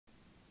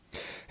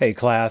Hey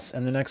class,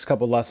 in the next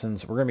couple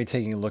lessons we're going to be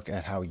taking a look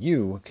at how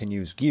you can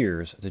use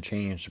gears to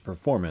change the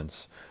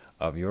performance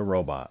of your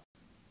robot.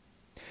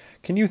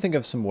 Can you think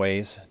of some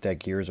ways that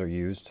gears are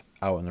used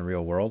out in the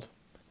real world?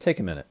 Take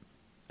a minute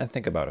and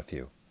think about a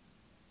few.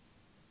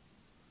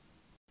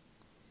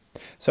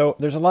 So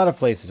there's a lot of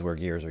places where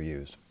gears are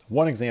used.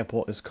 One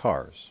example is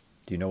cars.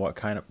 Do you know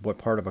what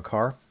part of a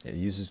car it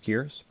uses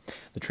gears?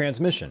 The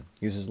transmission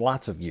uses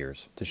lots of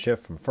gears to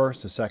shift from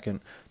first to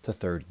second to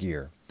third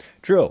gear.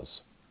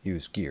 Drills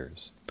use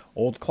gears.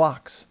 Old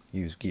clocks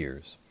use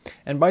gears.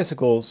 And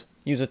bicycles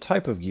use a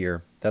type of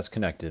gear that's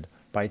connected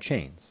by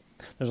chains.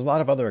 There's a lot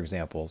of other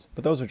examples,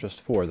 but those are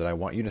just four that I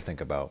want you to think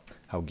about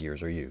how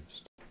gears are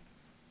used.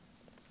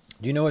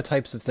 Do you know what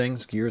types of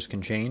things gears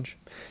can change?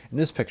 In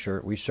this picture,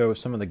 we show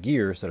some of the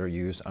gears that are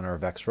used on our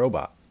Vex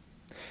robot.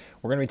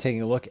 We're going to be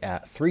taking a look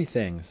at three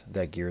things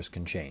that gears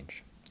can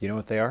change. Do you know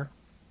what they are?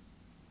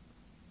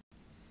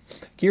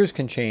 Gears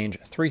can change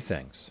three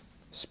things: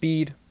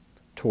 speed,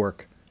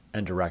 torque,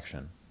 and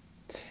direction.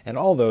 And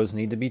all those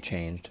need to be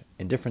changed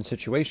in different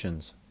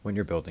situations when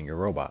you're building your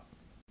robot.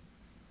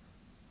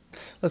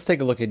 Let's take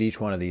a look at each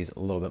one of these a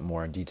little bit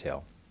more in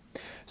detail.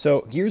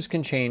 So gears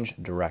can change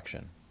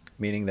direction,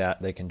 meaning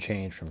that they can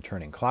change from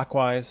turning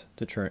clockwise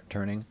to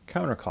turning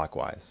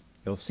counterclockwise.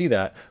 You'll see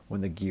that when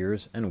the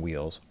gears and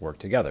wheels work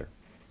together.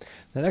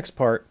 The next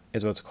part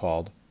is what's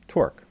called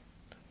torque.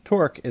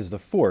 Torque is the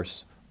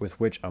force with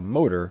which a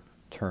motor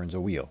turns a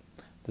wheel.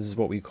 This is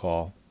what we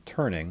call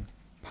turning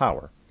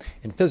power.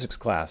 In physics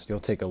class, you'll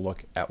take a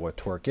look at what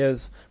torque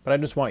is, but I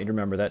just want you to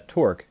remember that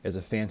torque is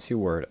a fancy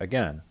word,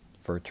 again,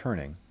 for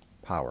turning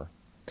power.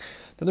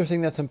 The other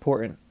thing that's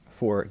important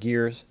for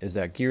gears is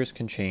that gears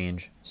can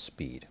change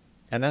speed,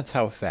 and that's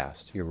how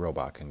fast your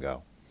robot can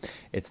go.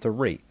 It's the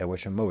rate at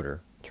which a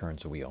motor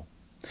turns a wheel.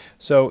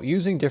 So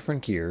using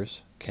different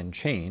gears can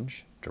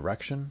change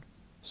direction,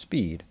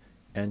 speed,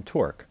 and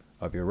torque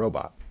of your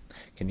robot.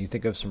 Can you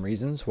think of some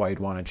reasons why you'd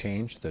want to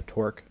change the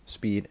torque,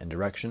 speed, and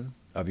direction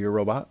of your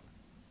robot?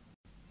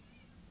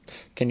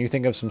 Can you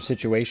think of some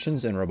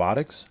situations in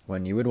robotics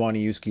when you would want to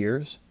use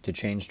gears to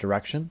change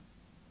direction?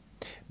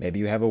 Maybe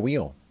you have a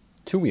wheel,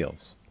 2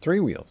 wheels, 3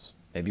 wheels.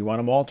 Maybe you want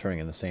them all turning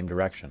in the same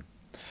direction.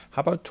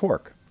 How about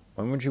torque?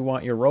 When would you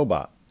want your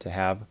robot to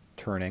have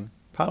turning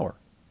power?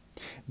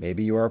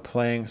 Maybe you are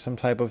playing some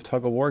type of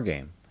tug-of-war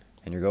game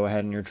and you go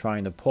ahead and you're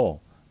trying to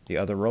pull the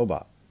other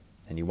robot,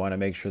 and you want to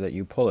make sure that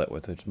you pull it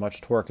with as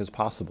much torque as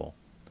possible,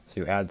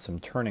 so you add some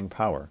turning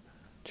power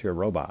to your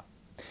robot.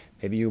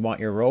 Maybe you want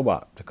your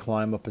robot to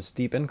climb up a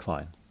steep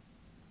incline,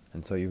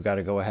 and so you've got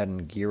to go ahead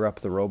and gear up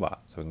the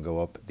robot so it can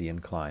go up the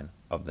incline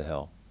of the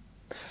hill.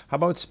 How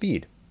about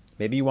speed?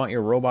 Maybe you want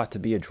your robot to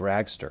be a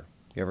dragster.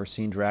 You ever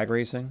seen drag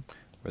racing,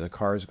 where the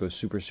cars go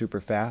super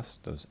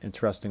fast, those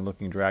interesting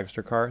looking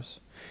dragster cars?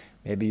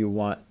 Maybe you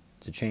want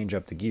to change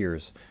up the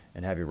gears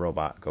and have your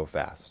robot go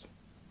fast.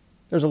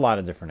 There's a lot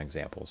of different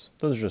examples.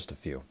 Those are just a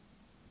few.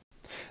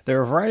 There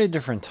are a variety of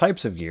different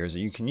types of gears that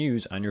you can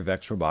use on your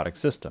Vex robotic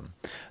system.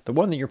 The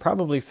one that you're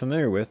probably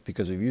familiar with,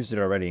 because we've used it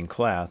already in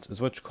class, is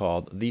what's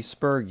called the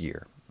spur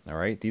gear. All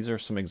right, these are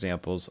some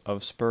examples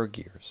of spur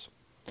gears.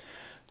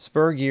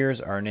 Spur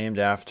gears are named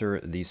after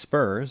the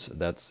spurs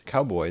that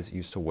cowboys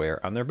used to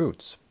wear on their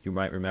boots. You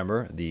might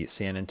remember the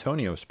San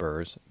Antonio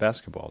Spurs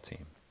basketball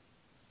team.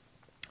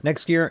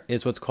 Next gear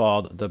is what's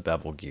called the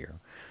bevel gear.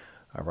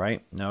 All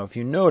right, now if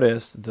you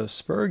notice, the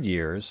spur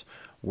gears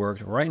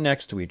worked right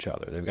next to each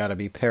other. They've got to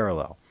be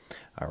parallel.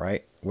 All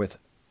right, with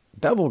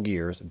bevel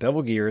gears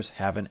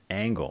have an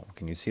angle.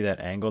 Can you see that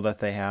angle that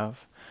they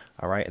have?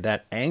 All right,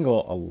 that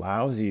angle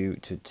allows you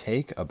to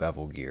take a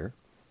bevel gear.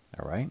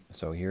 All right,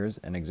 so here's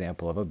an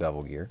example of a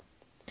bevel gear.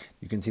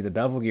 You can see the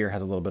bevel gear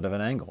has a little bit of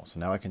an angle. So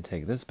now I can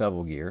take this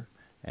bevel gear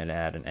and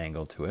add an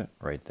angle to it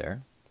right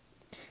there.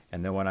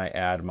 And then when I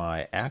add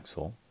my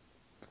axle,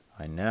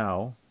 I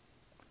now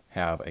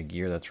have a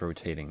gear that's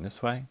rotating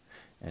this way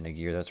and a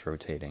gear that's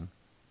rotating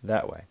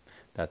that way.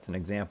 That's an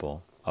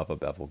example of a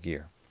bevel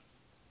gear.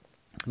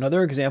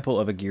 Another example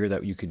of a gear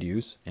that you could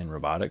use in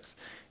robotics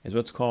is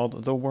what's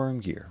called the worm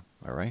gear.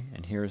 All right,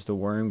 and here's the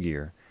worm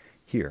gear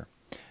here.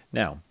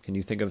 Now, can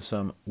you think of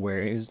some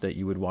ways that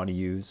you would want to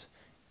use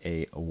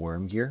a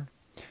worm gear?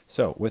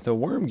 So with a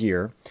worm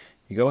gear,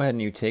 you go ahead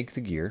and you take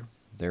the gear.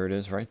 There it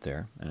is right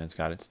there, and it's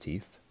got its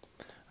teeth.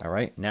 All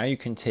right, now you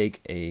can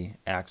take a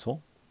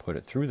axle, put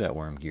it through that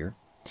worm gear,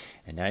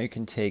 and now you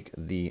can take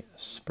the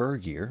spur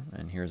gear,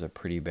 and here's a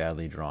pretty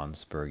badly drawn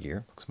spur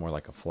gear. Looks more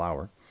like a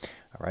flower.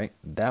 All right,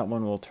 that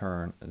one will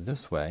turn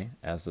this way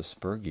as the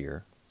spur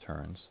gear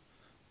turns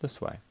this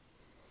way.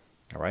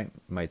 All right,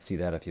 you might see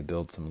that if you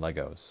build some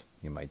Legos.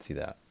 You might see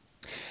that.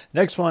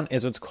 Next one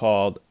is what's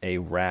called a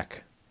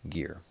rack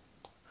gear.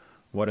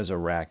 What is a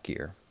rack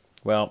gear?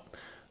 Well,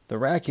 the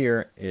rack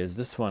gear is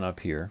this one up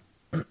here.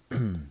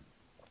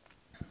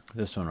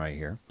 This one right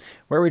here.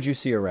 Where would you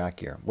see a rack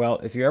gear? Well,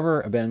 if you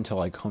ever been to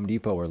like Home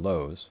Depot or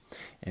Lowe's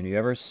and you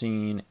ever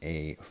seen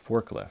a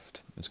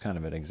forklift, it's kind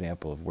of an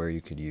example of where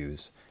you could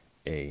use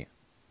a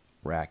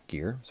rack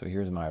gear. So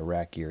here's my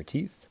rack gear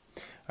teeth.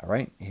 All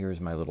right, here's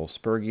my little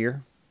spur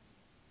gear.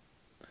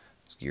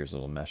 gears a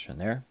little mesh in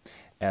there.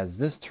 As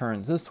this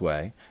turns this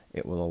way,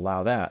 it will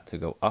allow that to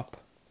go up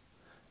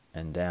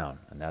and down.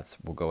 And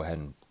we'll go ahead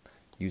and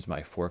use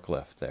my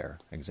forklift there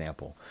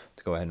example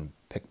to go ahead and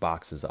pick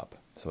boxes up.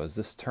 So as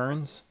this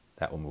turns,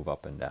 that will move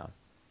up and down.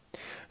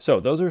 So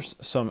those are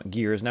some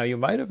gears. Now you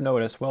might have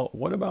noticed, well,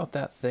 what about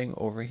that thing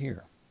over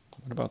here?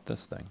 What about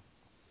this thing?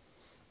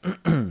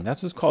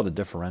 That's what's called a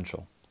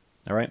differential.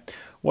 All right.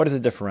 What is a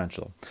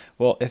differential?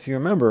 Well, if you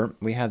remember,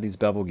 we had these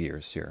bevel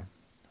gears here,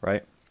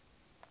 right?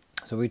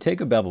 So we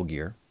take a bevel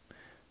gear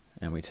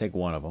and we take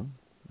one of them,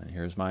 and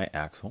here's my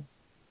axle.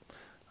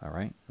 All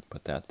right,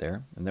 put that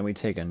there. And then we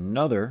take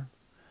another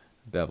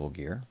bevel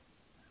gear,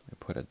 we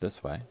put it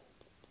this way,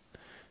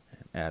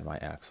 and add my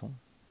axle.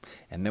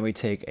 And then we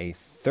take a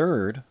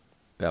third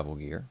bevel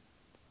gear,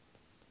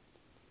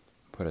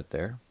 put it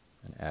there,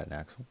 and add an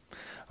axle.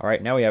 All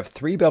right, now we have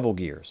 3 bevel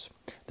gears.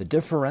 The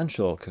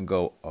differential can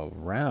go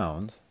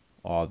around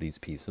all these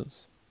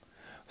pieces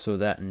so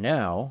that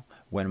now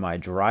when my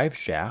drive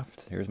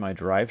shaft, here's my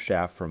drive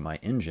shaft from my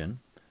engine,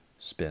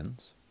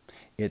 spins,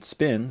 it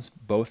spins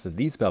both of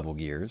these bevel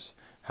gears.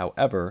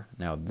 However,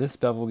 now this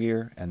bevel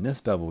gear and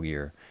this bevel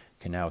gear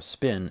can now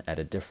spin at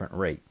a different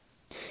rate.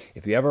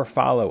 If you ever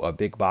follow a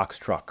big box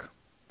truck,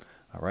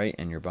 all right,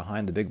 and you're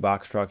behind the big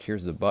box truck,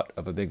 here's the butt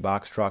of a big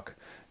box truck,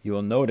 you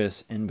will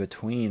notice in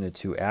between the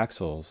 2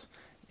 axles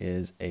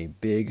is a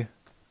big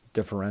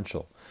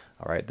differential.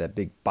 All right, that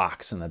big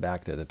box in the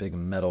back there, the big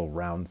metal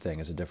round thing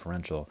is a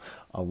differential,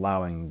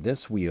 allowing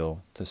this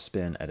wheel to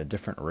spin at a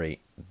different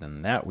rate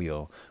than that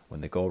wheel when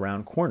they go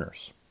around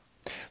corners.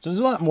 So there's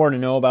a lot more to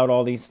know about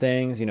all these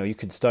things. You know, you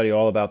could study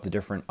all about the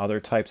different other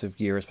types of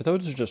gears, but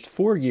those are just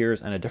 4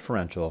 gears and a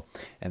differential,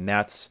 and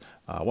that's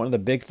one of the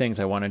big things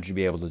I wanted you to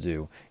be able to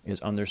do is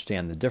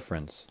understand the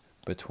difference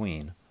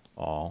between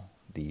all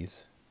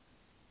these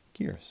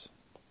gears.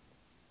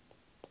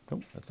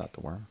 Nope, that's not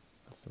the worm,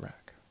 that's the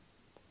rack.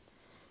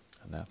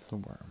 And that's the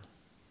worm.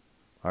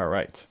 All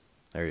right,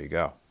 there you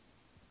go.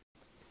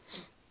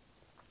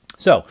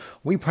 So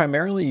we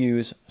primarily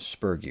use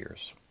spur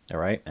gears, all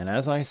right? And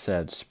as I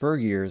said, spur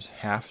gears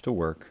have to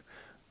work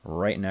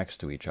right next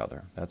to each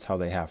other. That's how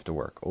they have to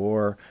work,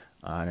 or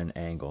on an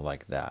angle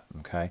like that,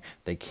 okay?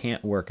 They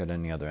can't work at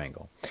any other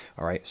angle.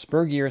 All right,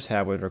 spur gears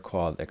have what are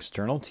called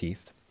external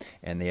teeth,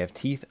 and they have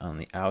teeth on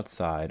the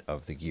outside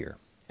of the gear.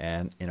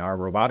 And in our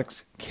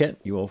robotics kit,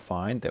 you will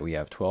find that we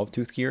have 12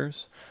 tooth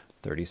gears,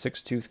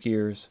 36 tooth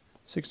gears,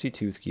 60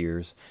 tooth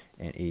gears,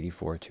 and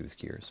 84 tooth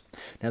gears.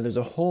 Now there's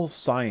a whole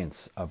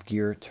science of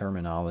gear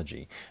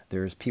terminology.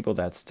 There's people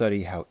that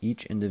study how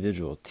each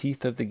individual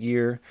teeth of the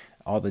gear,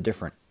 all the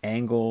different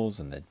angles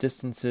and the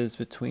distances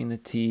between the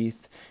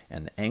teeth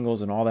and the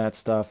angles and all that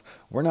stuff.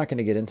 We're not going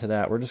to get into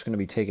that. We're just going to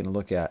be taking a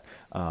look at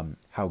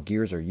how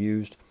gears are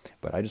used.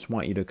 But I just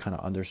want you to kind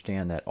of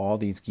understand that all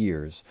these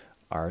gears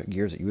are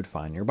gears that you would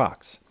find in your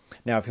box.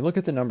 Now if you look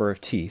at the number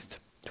of teeth,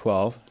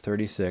 12,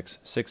 36,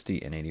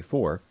 60, and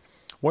 84,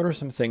 what are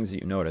some things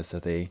that you notice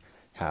that they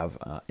have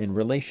in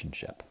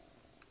relationship?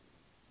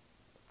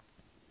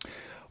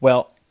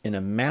 Well, in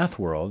a math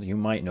world, you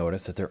might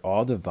notice that they're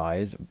all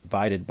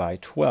divided by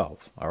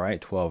 12. All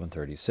right, 12 and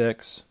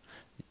 36,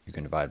 you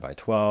can divide by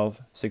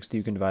 12. 60,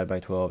 you can divide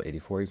by 12.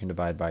 84, you can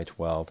divide by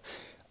 12.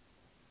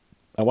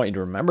 I want you to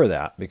remember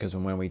that because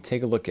when we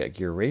take a look at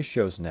gear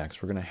ratios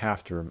next, we're going to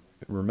have to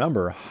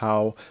remember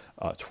how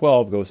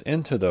 12 goes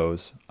into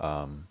those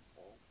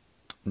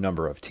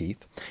number of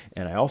teeth.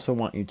 And I also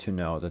want you to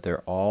know that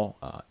they're all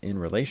in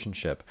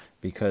relationship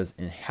because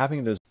in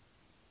having those.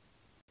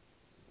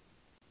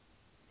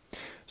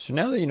 So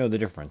now that you know the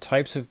different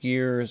types of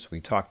gears, we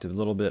talked a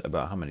little bit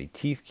about how many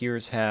teeth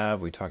gears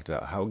have, we talked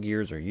about how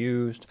gears are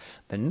used.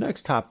 The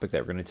next topic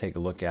that we're going to take a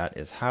look at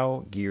is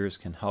how gears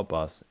can help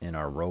us in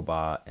our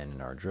robot and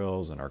in our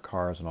drills and our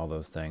cars and all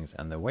those things.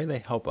 And the way they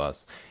help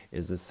us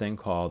is this thing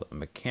called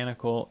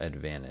mechanical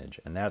advantage.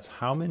 And that's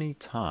how many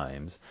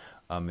times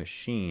a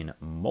machine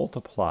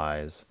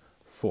multiplies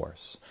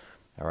force.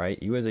 All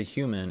right, you as a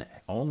human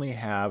only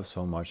have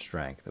so much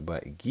strength,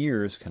 but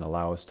gears can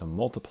allow us to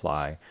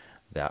multiply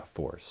that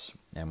force.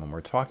 And when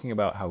we're talking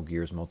about how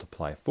gears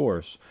multiply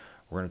force,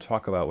 we're going to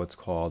talk about what's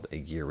called a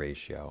gear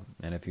ratio.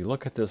 And if you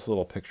look at this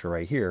little picture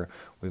right here,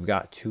 we've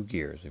got 2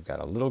 gears. We've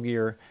got a little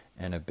gear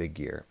and a big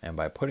gear. And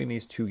by putting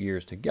these 2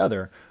 gears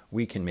together,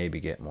 we can maybe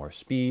get more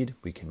speed,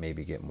 we can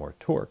maybe get more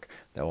torque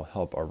that will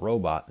help our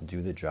robot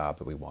do the job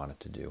that we want it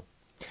to do.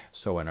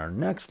 So in our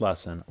next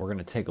lesson, we're going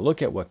to take a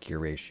look at what gear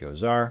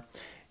ratios are.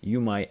 You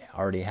might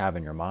already have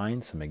in your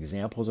mind some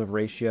examples of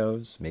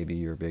ratios. Maybe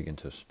you're big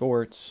into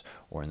sports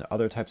or in the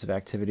other types of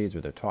activities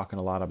where they're talking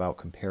a lot about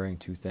comparing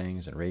 2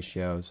 things and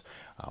ratios.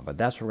 But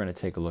that's what we're going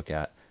to take a look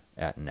at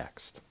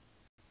next.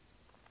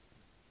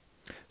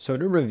 So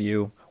to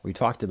review, we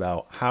talked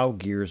about how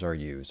gears are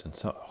used. And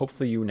so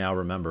hopefully you now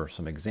remember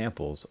some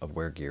examples of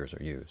where gears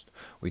are used.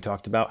 We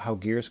talked about how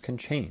gears can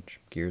change.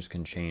 Gears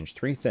can change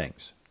 3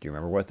 things. Do you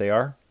remember what they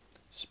are?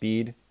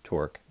 Speed,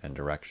 torque, and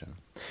direction.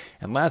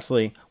 And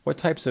lastly, what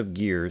types of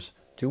gears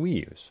do we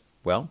use?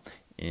 Well,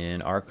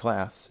 In our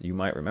class, you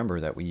might remember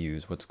that we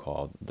use what's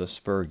called the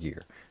spur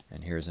gear.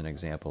 And here's an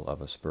example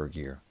of a spur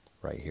gear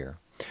right here.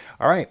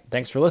 All right,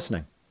 thanks for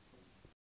listening.